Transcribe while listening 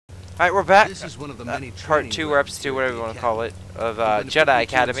Alright, we're back. This is one of the many Part 2 or episode 2, whatever you want to call it, of Jedi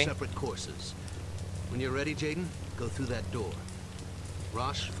Academy. Separate courses. When you're ready, Jaden, go through that door.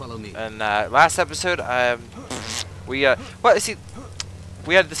 Rosh, follow me. And last episode, we had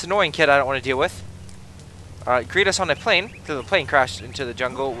this annoying kid I don't want to deal with. Greet us on a plane. Till the plane crashed into the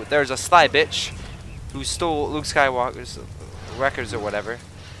jungle. There's a sly bitch who stole Luke Skywalker's records or whatever.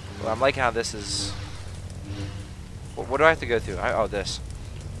 Well, I'm liking how this is. What do I have to go through? Oh, this.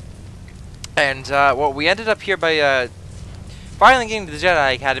 And well, we ended up here by finally getting to the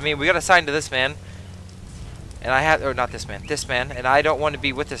Jedi Academy. We got assigned to this man, and I had, or not this man, and I don't want to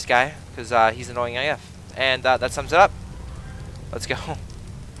be with this guy because he's annoying AF. And that sums it up. Let's go.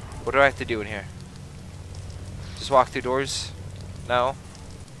 What do I have to do in here? Just walk through doors? No.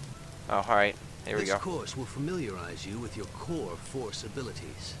 Oh, all right. Here we go. This course will familiarize you with your core Force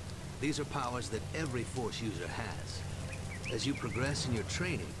abilities. These are powers that every Force user has. As you progress in your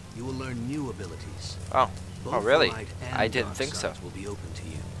training, you will learn new abilities. Oh. Both Oh, really? light and I didn't dark think so. sides will be open to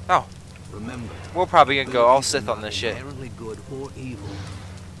you. Oh. Remember, We're probably gonna go all abilities are Sith on not this shit. inherently good or evil.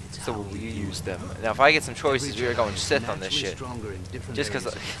 It's So how will you do use it. them? Now, if I get some choices, Every we are going Jedi is Sith on this naturally shit. stronger in different Just areas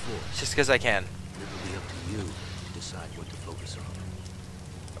of the Force. I can. It will be up to you to decide what to focus on.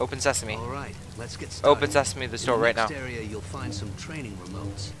 Open sesame. All right, let's get started. Open sesame, the store right now. In the next area, you'll find some training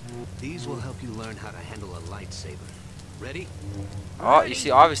remotes. These will help you learn how to handle a lightsaber. Ready? Oh, you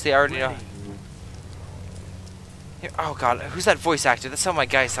see, obviously I already know. Here, oh god, who's that voice actor? That's how my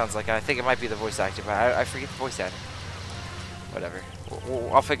guy sounds like. I think it might be the voice actor, but I forget the voice actor. Whatever.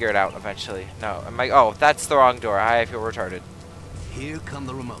 I'll figure it out eventually. No, oh, that's the wrong door. I feel retarded. Here come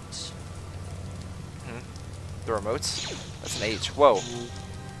the remotes. The remotes? That's an H. Whoa.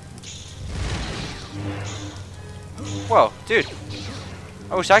 Whoa, dude.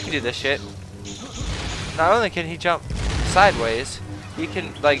 I wish I could do this shit. Not only can he jump sideways, he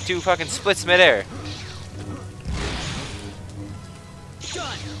can, like, do fucking splits midair.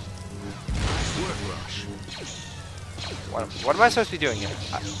 Done. Nice work, Rush. What am I supposed to be doing here?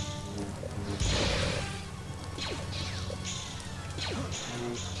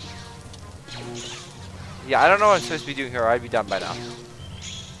 Yeah, I don't know what I'm supposed to be doing here, or I'd be done by now.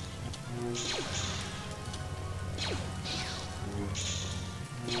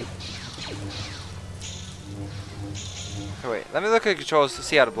 Oh, wait, let me look at the controls to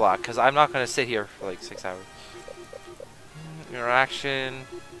see how to block, because I'm not going to sit here for like 6 hours. Interaction.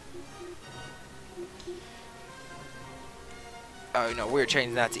 Oh no, we're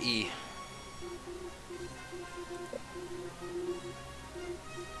changing that to E.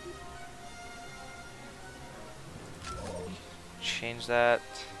 Change that.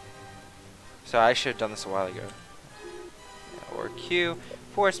 So I should have done this a while ago. Or Q.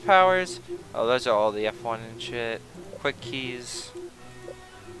 Force powers. Oh, those are all the F1 and shit. Quick keys.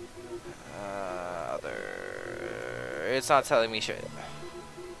 Other. It's not telling me shit.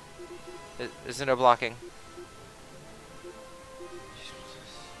 Isn't it blocking?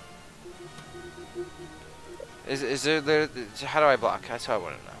 Is there? How do I block? That's what I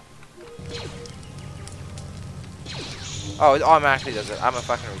want to know. Oh, it automatically does it. I'm a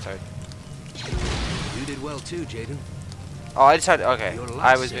fucking retard. You did well too, Jaden. Oh, I decided. Okay, Your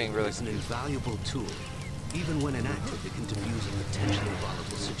I was lightsaber being really is an confused. invaluable tool. Even when inactive, it can defuse a potentially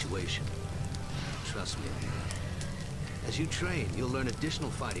volatile situation. Trust me. As you train, you'll learn additional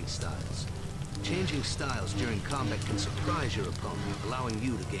fighting styles. Changing styles during combat can surprise your opponent, allowing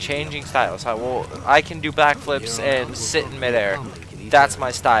you to gain. Changing styles. I can do backflips and sit in midair. That's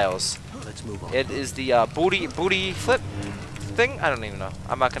my styles. Let's move on. It is the booty flip thing. I don't even know.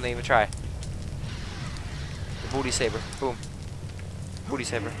 I'm not gonna even try. The booty saber. Boom. Booty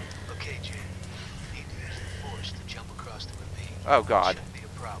saber. Okay, Jay. You need to use the Force to jump across the ravine. Oh god. Shouldn't be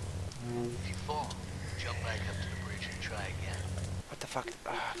a problem. If you fall, jump back up to the bridge and try again. What the fuck?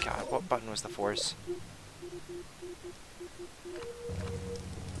 Oh god. What button was the force?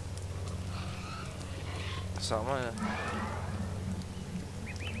 So I'm gonna.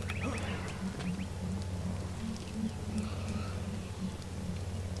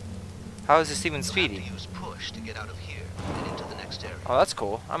 How is this even speedy? You'll have to use push to get out of here and into the next area. Oh, that's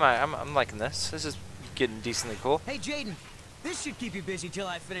cool. I'm liking this. This is getting decently cool. Hey, Jaden, this should keep you busy till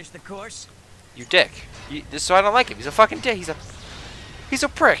I finish the course. You dick. This is why I don't like him. He's a fucking dick. He's a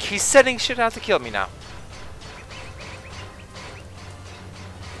prick. He's setting shit out to kill me now.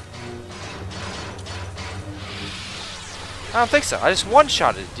 I don't think so. I just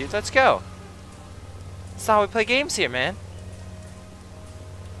one-shotted it, dude. Let's go. That's not how we play games here, man.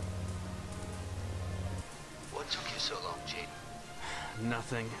 What took you so long, Jaden?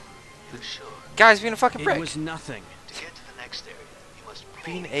 Nothing. You sure? Guy's being a fucking It prick. was nothing. To get to the next area, you must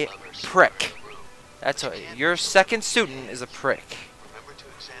being a prick. That's what your second student is, a prick. Remember to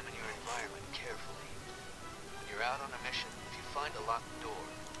examine your environment carefully. When you're out on a mission, if you find a locked door,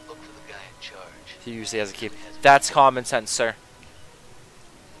 look for the guy in charge. He usually has a key. That's common sense, sir.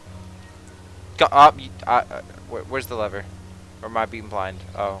 Go up. Where's the lever? Or am I being blind?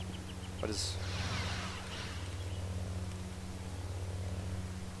 Oh, what is?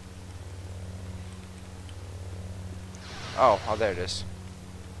 Oh, there it is.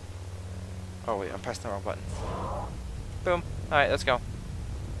 Oh wait, I'm pressing the wrong button. Boom. All right, let's go.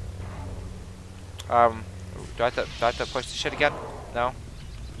 Do I have to push the shit again? No.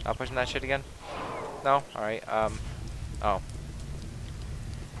 Not pushing that shit again. No. All right. Oh.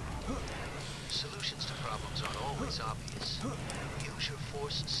 Solutions to problems aren't always obvious. Use your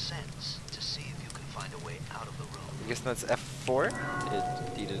force sense to see if you can find a way out of the room. I guess that's F4.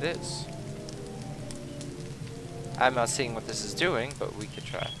 Indeed, it is. I'm not seeing what this is doing, but we could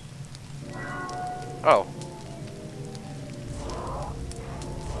try. Oh.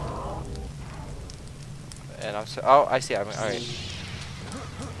 And I'm so. Oh, I see. I'm alright.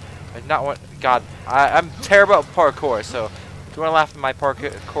 I not want. God, I'm terrible at parkour. So, if you want to laugh at my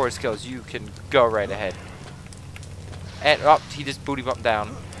parkour skills, you can go right ahead. And oh, he just booty bumped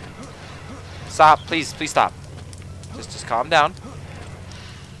down. Stop, please, please stop. Just calm down,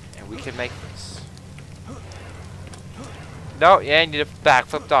 and we can make this. No, yeah, you need to back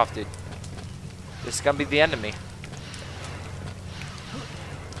flipped off, dude. This is gonna be the end of me.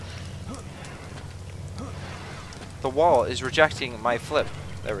 The wall is rejecting my flip.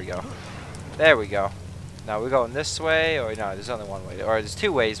 There we go. There we go. Now we're going this way, or no, there's only one way. Or there's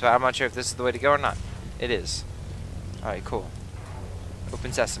two ways, but I'm not sure if this is the way to go or not. It is. Alright, cool.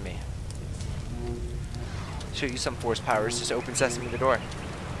 Open sesame. Show you some force powers. Just open sesame the door.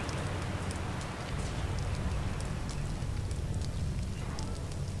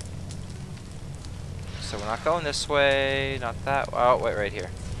 So we're not going this way, not that. Oh, wait, right here.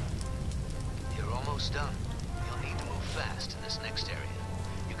 You're almost done. You'll need to move fast in this next area.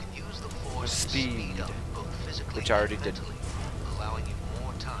 You can use the force Speed, up, both physically which I already and did. mentally, allowing you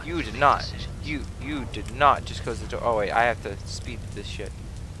more time You to did make not. decisions. You did not just close the door. Oh wait, I have to speed this shit.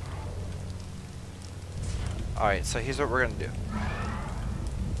 Alright, so here's what we're gonna do.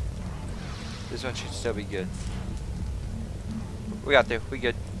 This one should still be good. We got there. We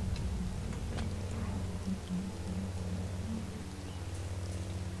good.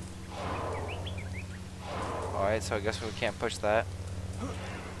 Alright, so I guess we can't push that.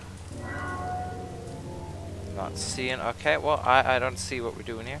 Not seeing. Okay, well, I don't see what we're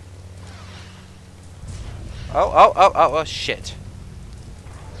doing here. Oh, shit.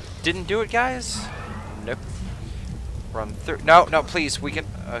 Didn't do it, guys? Nope. Run through. No, please, we can.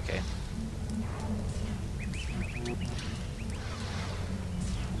 Okay.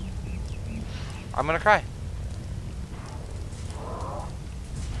 I'm gonna cry.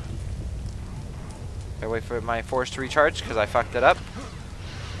 I wait for my force to recharge because I fucked it up.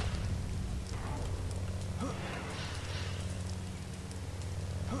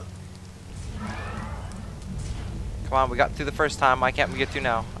 Come on, we got through the first time. Why can't we get through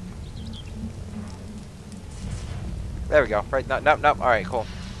now? There we go. Right, nope. Alright, cool.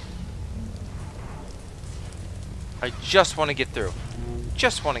 I just want to get through.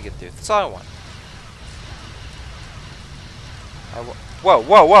 Just want to get through. That's all I want.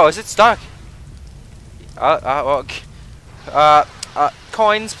 Whoa, is it stuck?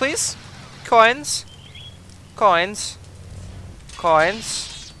 Coins, please. Coins. Coins.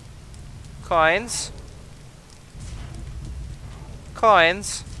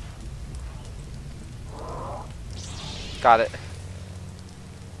 Got it.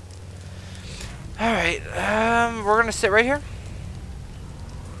 Alright, we're gonna sit right here.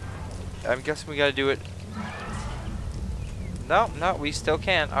 I'm guessing we gotta do it. No, we still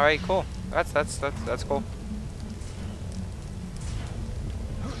can. Alright, cool. That's cool.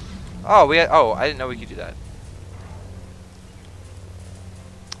 Oh, I didn't know we could do that.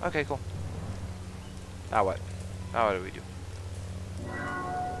 Okay, cool. Now what? Now what do we do?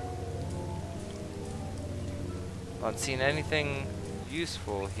 Not seeing anything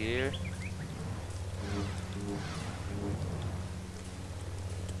useful here.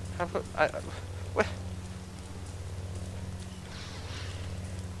 What?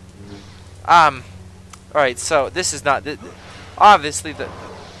 Alright, so this is not obviously the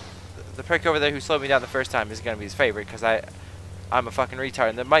prick over there who slowed me down the first time is gonna be his favorite because I'm a fucking retard,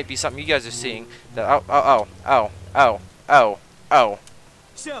 and there might be something you guys are seeing that oh.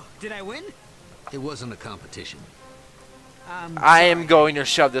 So, did I win? It wasn't a competition. I am going to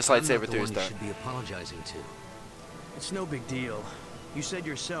shove this I'm lightsaber not the through his one you throat. should be apologizing to. It's no big deal. You said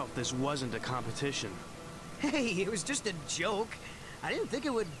yourself this wasn't a competition. Hey, it was just a joke. I didn't think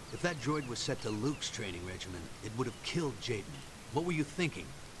it would... If that droid was set to Luke's training regimen, it would have killed Jaden. What were you thinking?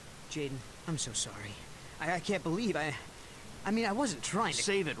 Jaden, I'm so sorry. I can't believe I mean, I wasn't trying to...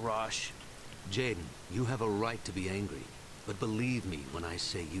 Save it, Rosh. Jaden, you have a right to be angry. But believe me when I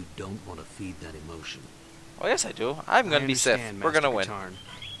say you don't want to feed that emotion. Oh, yes, I do. I'm going to be Sith. We're going to win. Katarn.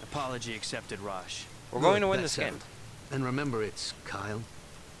 Apology accepted, Rosh. We're going to win That's this game. settled. And remember, it's Kyle?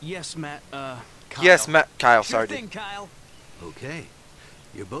 Yes, Matt, Kyle. Yes, Kyle, Sure sorry. thing, Kyle. Okay.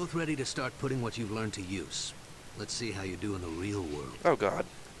 You're both ready to start putting what you've learned to use. Let's see how you do in the real world. Oh, God.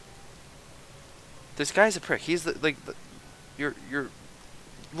 This guy's a prick. He's your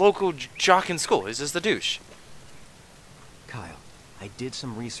local jock in school. He's just the douche. Kyle, I did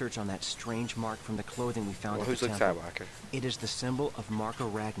some research on that strange mark from the clothing we found Well, at who's the Luke temple. Skywalker? It is the symbol of Marco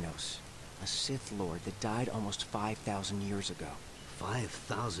Ragnos, a Sith Lord that died almost 5,000 years ago.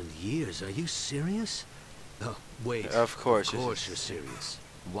 5,000 years? Are you serious? Oh, wait. Of course. Of course you're serious.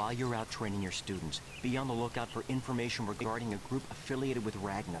 While you're out training your students, be on the lookout for information regarding a group affiliated with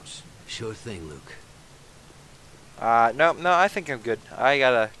Ragnos. Sure thing, Luke. No, I think I'm good. I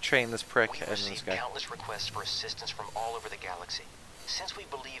gotta train this prick We've and this received guy. countless requests for assistance from all over the galaxy. Since we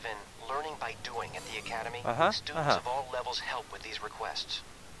believe in learning by doing at the Academy, students of all levels help with these requests.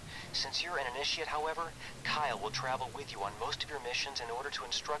 Since you're an initiate, however, Kyle will travel with you on most of your missions in order to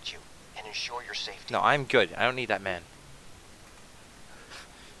instruct you and ensure your safety. No, I'm good. I don't need that man.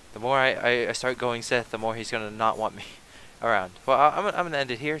 The more I start going Sith, the more he's gonna not want me around. Well, I'm gonna end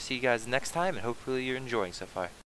it here. See you guys next time, and hopefully you're enjoying so far.